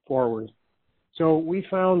forward. So we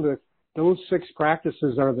found that those 6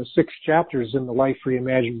 practices are the 6 chapters in the Life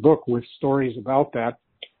Reimagined book with stories about that.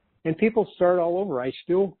 And people start all over. I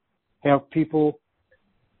still have people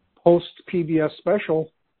post PBS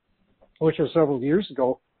special, which was several years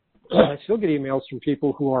ago. I still get emails from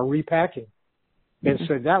people who are repacking and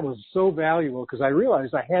said that was so valuable because I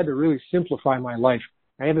realized I had to really simplify my life.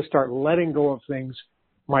 I had to start letting go of things,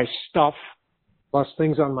 my stuff, plus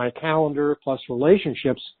things on my calendar, plus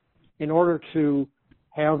relationships, in order to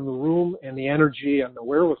have the room and the energy and the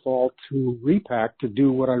wherewithal to repack to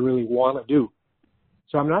do what I really want to do.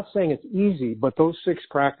 So I'm not saying it's easy, but those 6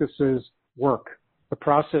 practices work. The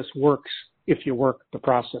process works if you work the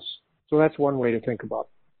process. So that's one way to think about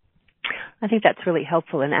it. I think that's really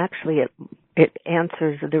helpful, and actually it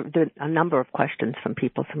answers a number of questions from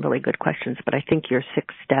people, some really good questions, but I think your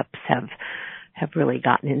 6 steps have really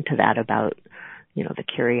gotten into that about, you know, the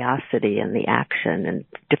curiosity and the action and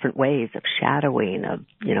different ways of shadowing, of,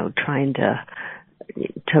 you know, trying to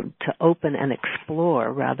open and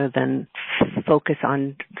explore rather than focus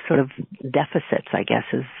on sort of deficits, I guess,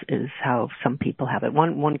 is how some people have it.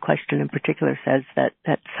 One question in particular says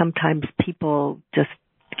that sometimes people just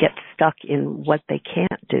get stuck in what they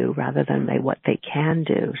can't do rather than what they can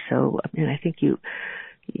do. So, I mean, I think your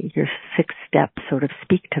 6 steps sort of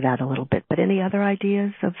speak to that a little bit. But any other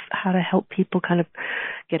ideas of how to help people kind of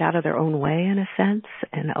get out of their own way, in a sense,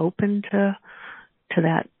 and open to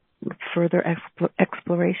that further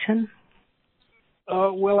exploration?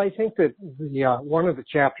 Well, I think that one of the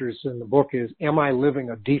chapters in the book is, am I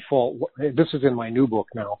living a default? This is in my new book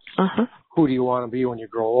now. Uh-huh. Who do you want to be when you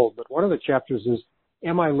grow old? But one of the chapters is,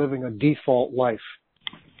 am I living a default life?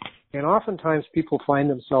 And oftentimes people find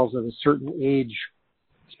themselves at a certain age,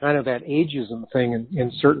 it's kind of that ageism thing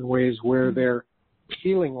in certain ways, where they're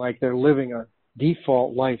feeling like they're living a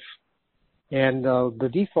default life. And the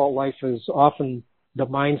default life is often the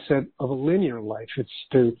mindset of a linear life. It's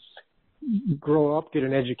to grow up, get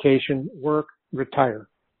an education, work, retire.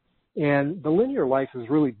 And the linear life is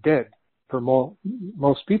really dead for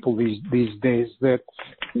most people these days. That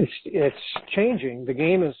it's changing. The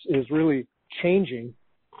game is really changing.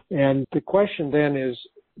 And the question then is,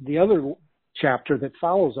 the other chapter that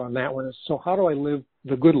follows on that one is, so how do I live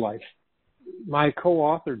the good life? my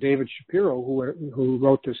co-author, David Shapiro, who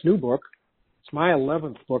wrote this new book, it's my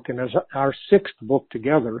 11th book, and it's our 6th book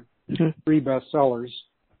together, 3 bestsellers.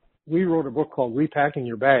 We wrote a book called Repacking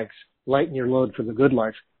Your Bags, Lighten Your Load for the Good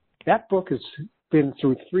Life. That book has been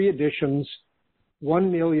through 3 editions,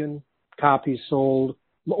 1 million copies sold,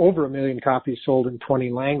 over 1 million copies sold in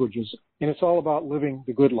 20 languages, and it's all about living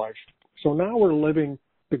the good life. So now we're living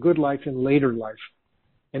the good life in later life.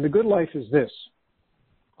 And the good life is this.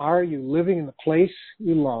 Are you living in the place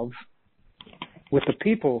you love, with the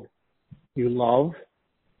people you love,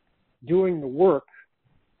 doing the work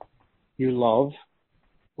you love,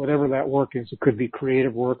 whatever that work is? It could be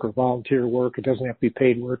creative work or volunteer work. It doesn't have to be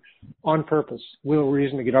paid work, on purpose, real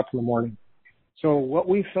reason to get up in the morning. So what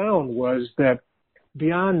we found was that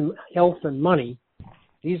beyond health and money,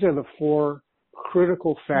 these are the 4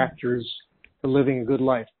 critical factors to living a good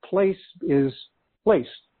life. Place is place.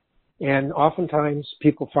 And oftentimes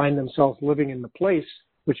people find themselves living in the place,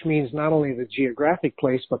 which means not only the geographic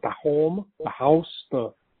place, but the home, the house,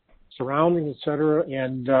 the surroundings, etc.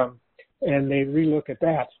 And they relook at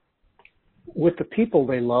that. With the people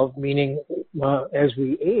they love, meaning as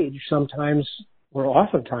we age, sometimes or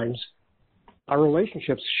oftentimes our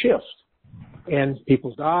relationships shift. And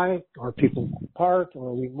people die, or people part,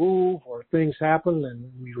 or we move, or things happen, and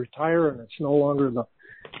we retire, and it's no longer the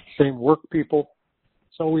same work people.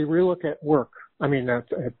 So we relook at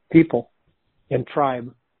at people and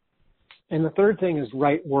tribe. And the third thing is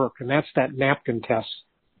right work, and that's that napkin test.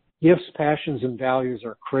 Gifts, passions, and values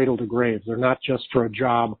are cradle to grave. They're not just for a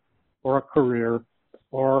job or a career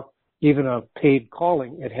or even a paid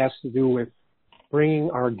calling. It has to do with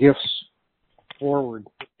bringing our gifts forward.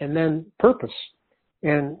 And then purpose.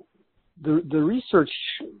 And the research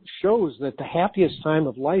shows that the happiest time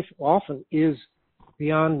of life often is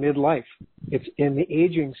beyond midlife. It's in the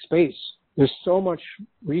aging space. There's so much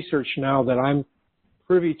research now that I'm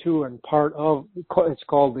privy to and part of. It's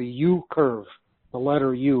called the U curve, the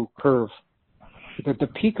letter U curve. That the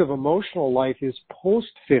peak of emotional life is post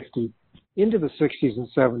 50 into the 60s and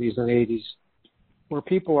 70s and 80s, where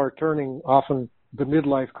people are turning often the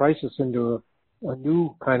midlife crisis into a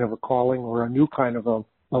new kind of a calling or a new kind of a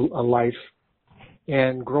life,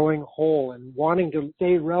 and growing whole and wanting to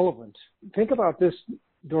stay relevant. Think about this,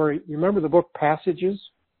 Dory. You remember the book Passages?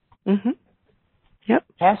 Mm-hmm. Yep.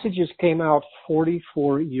 Passages came out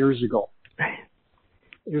 44 years ago.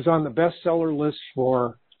 It was on the bestseller list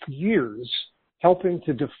for years, helping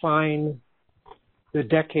to define the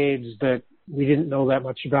decades that we didn't know that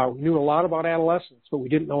much about. We knew a lot about adolescence, but we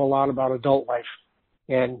didn't know a lot about adult life.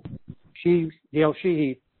 And Gail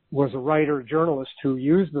Sheehy was a writer, journalist who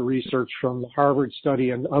used the research from the Harvard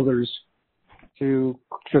study and others to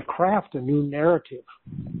craft a new narrative.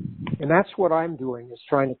 And that's what I'm doing, is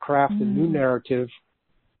trying to craft a new narrative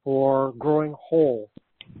for growing whole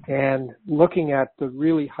and looking at the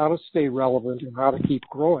really how to stay relevant and how to keep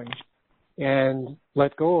growing and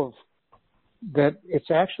let go of that.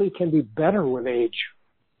 It's actually can be better with age.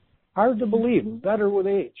 Hard to believe, better with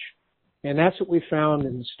age. And that's what we found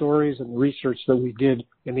in the stories and the research that we did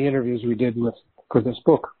in the interviews we did for this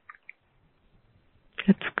book.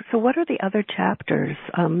 So what are the other chapters?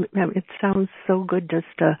 It sounds so good just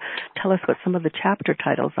to tell us what some of the chapter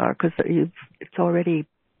titles are, because it's already,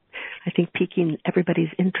 I think, piquing everybody's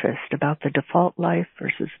interest about the default life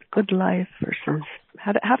versus the good life versus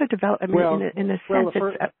how to develop. In a sense,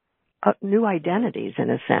 it's new identities,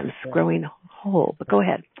 in a sense, growing whole. But go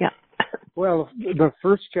ahead. Yeah. Well, the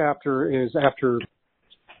first chapter is after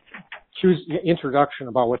introduction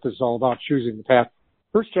about what this is all about, choosing the path.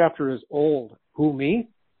 First chapter is old. Who, me?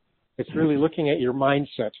 It's really looking at your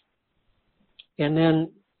mindset. And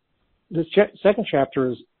then the second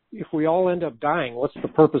chapter is, if we all end up dying, what's the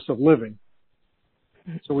purpose of living?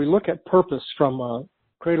 So we look at purpose from a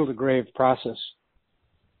cradle to grave process.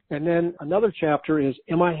 And then another chapter is,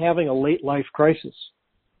 am I having a late life crisis?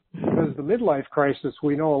 Because the midlife crisis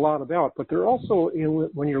we know a lot about, but there also,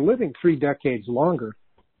 when you're living 3 decades longer,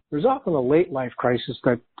 there's often a late life crisis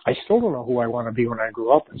that I still don't know who I want to be when I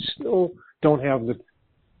grow up. I'm still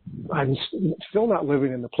not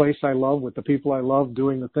living in the place I love, with the people I love,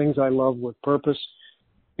 doing the things I love with purpose.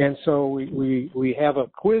 And so we have a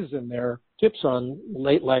quiz in there, tips on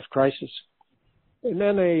late life crisis. And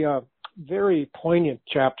then a very poignant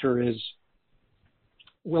chapter is,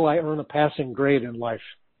 will I earn a passing grade in life?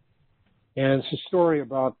 And it's a story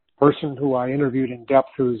about a person who I interviewed in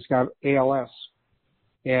depth who's got ALS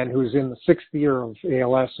and who's in the 6th year of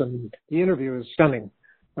ALS. And the interview is stunning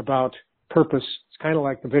about purpose. It's kind of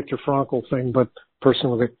like the Viktor Frankl thing, but person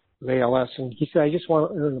with ALS. And he said, I just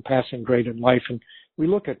want to earn a passing grade in life. And we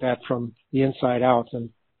look at that from the inside out. And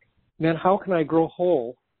then how can I grow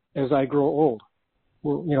whole as I grow old?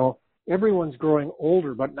 Well, everyone's growing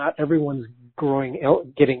older, but not everyone's growing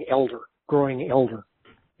elder,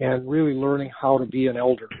 and really learning how to be an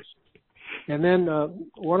elder. And then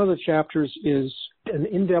one of the chapters is an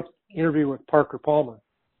in-depth interview with Parker Palmer.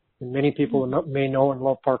 And many people may know and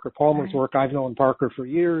love Parker Palmer's work. I've known Parker for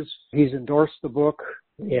years. He's endorsed the book,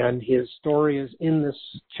 and his story is in this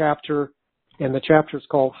chapter. And the chapter is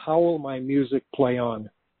called How Will My Music Play On?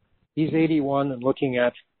 He's 81, and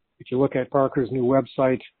if you look at Parker's new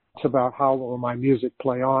website, it's about how will my music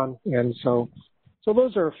play on. And so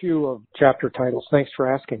those are a few of chapter titles. Thanks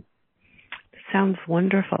for asking. Sounds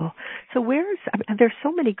wonderful. So there's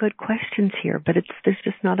so many good questions here, but there's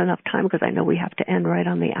just not enough time because I know we have to end right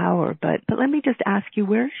on the hour. But let me just ask you,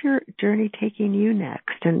 where's your journey taking you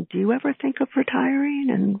next? And do you ever think of retiring?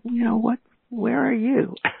 And, where are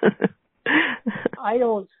you? I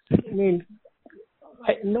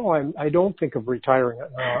don't think of retiring.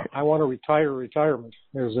 I want to retire retirement.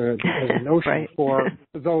 There's a notion right. for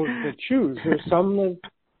those that choose. There's some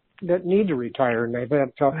that need to retire, and they've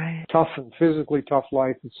had tough and physically tough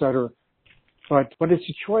life, et cetera. But it's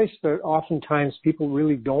a choice that oftentimes people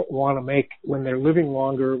really don't want to make when they're living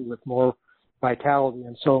longer with more vitality.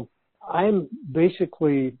 And so I'm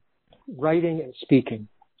basically writing and speaking.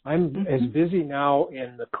 I'm as busy now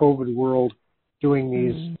in the COVID world doing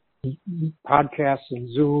these podcasts and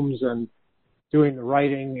Zooms and doing the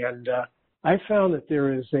writing. And I found that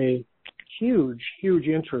there is a huge, huge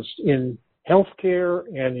interest in healthcare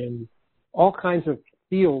and in all kinds of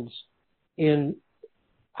fields in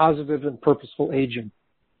positive and purposeful aging.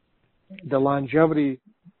 The longevity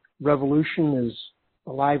revolution is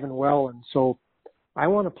alive and well, and so I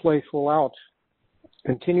want to play full out,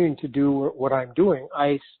 continuing to do what I'm doing.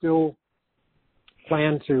 I still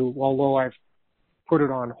plan to, although I've put it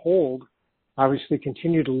on hold, obviously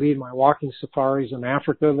continue to lead my walking safaris in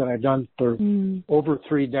Africa that I've done for over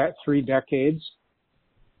three decades.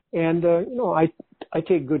 And, I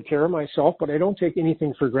take good care of myself, but I don't take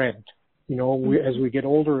anything for granted. As we get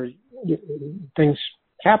older, things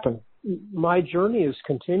happen. My journey is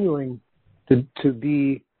continuing to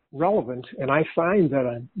be relevant, and I find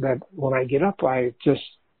that when I get up, I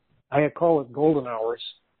call it golden hours,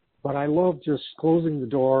 but I love just closing the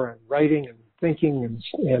door and writing and thinking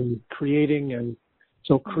and creating. And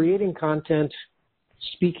so creating content,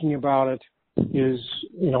 speaking about it, is,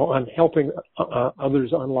 on helping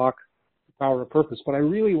others unlock the power of purpose. But I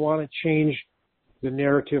really want to change the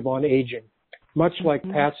narrative on aging, much like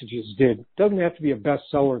Passages did. It doesn't have to be a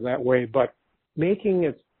bestseller that way, but making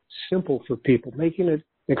it simple for people, making it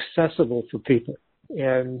accessible for people.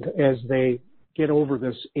 And as they get over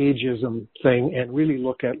this ageism thing and really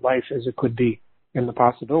look at life as it could be and the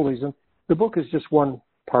possibilities. And the book is just one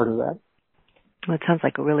part of that. Well, it sounds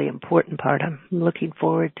like a really important part. I'm looking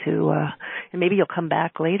forward to, and maybe you'll come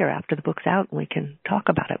back later after the book's out and we can talk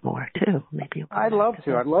about it more too. Maybe I'd love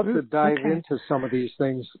to. I'd love to dive into some of these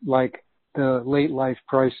things like the late life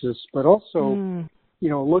crisis, but also,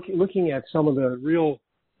 looking at some of the real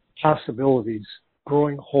possibilities,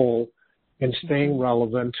 growing whole and staying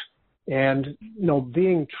relevant and,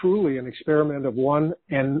 being truly an experiment of one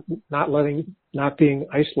and not being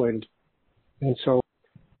isolated. And so,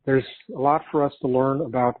 there's a lot for us to learn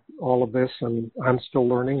about all of this, and I'm still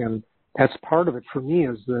learning, and that's part of it for me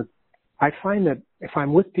is that I find that if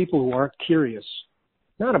I'm with people who aren't curious,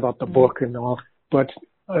 not about the book and all, but,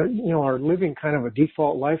 are living kind of a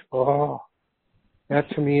default life, that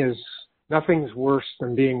to me is nothing's worse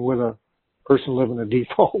than being with a person living a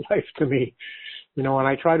default life to me, and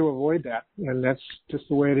I try to avoid that, and that's just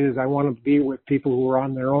the way it is. I want to be with people who are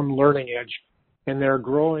on their own learning edge, and they're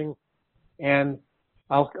growing, and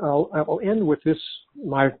I'll end with this,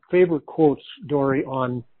 my favorite quotes, Dory,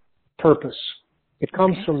 on purpose. It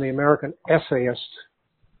comes from the American essayist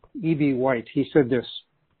E.B. White. He said this: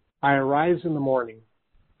 I arise in the morning,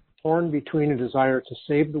 torn between a desire to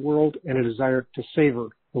save the world and a desire to savor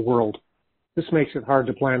the world. This makes it hard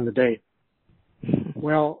to plan the day.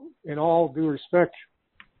 Well, in all due respect,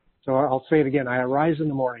 so I'll say it again. I arise in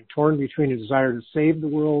the morning, torn between a desire to save the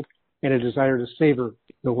world and a desire to savor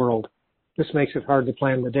the world. This makes it hard to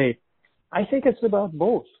plan the day. I think it's about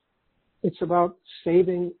both. It's about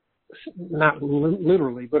saving, not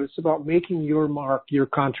literally, but it's about making your mark, your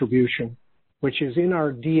contribution, which is in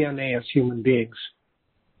our DNA as human beings.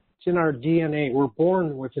 It's in our DNA. We're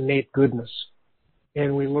born with innate goodness,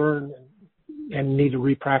 and we learn and need to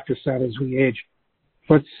repractice that as we age.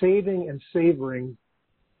 But saving and savoring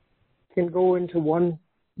can go into one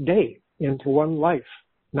day, into one life.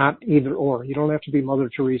 Not either or. You don't have to be Mother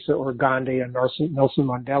Teresa or Gandhi and Nelson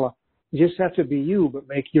Mandela. You just have to be you, but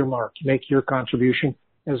make your mark, make your contribution,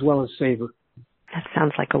 as well as savor. That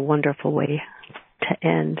sounds like a wonderful way to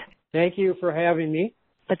end. Thank you for having me.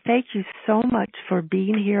 But thank you so much for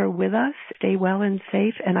being here with us. Stay well and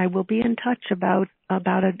safe, and I will be in touch about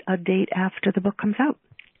a date after the book comes out.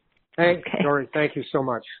 Thanks, Dory. Thank you so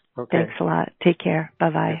much. Okay. Thanks a lot. Take care.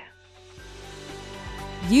 Bye-bye.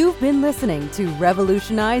 You've been listening to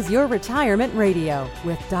Revolutionize Your Retirement Radio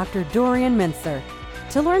with Dr. Dorian Mintzer.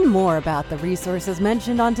 To learn more about the resources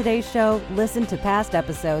mentioned on today's show, listen to past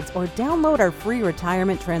episodes, or download our free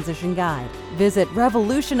retirement transition guide, visit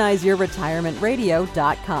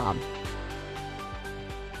revolutionizeyourretirementradio.com.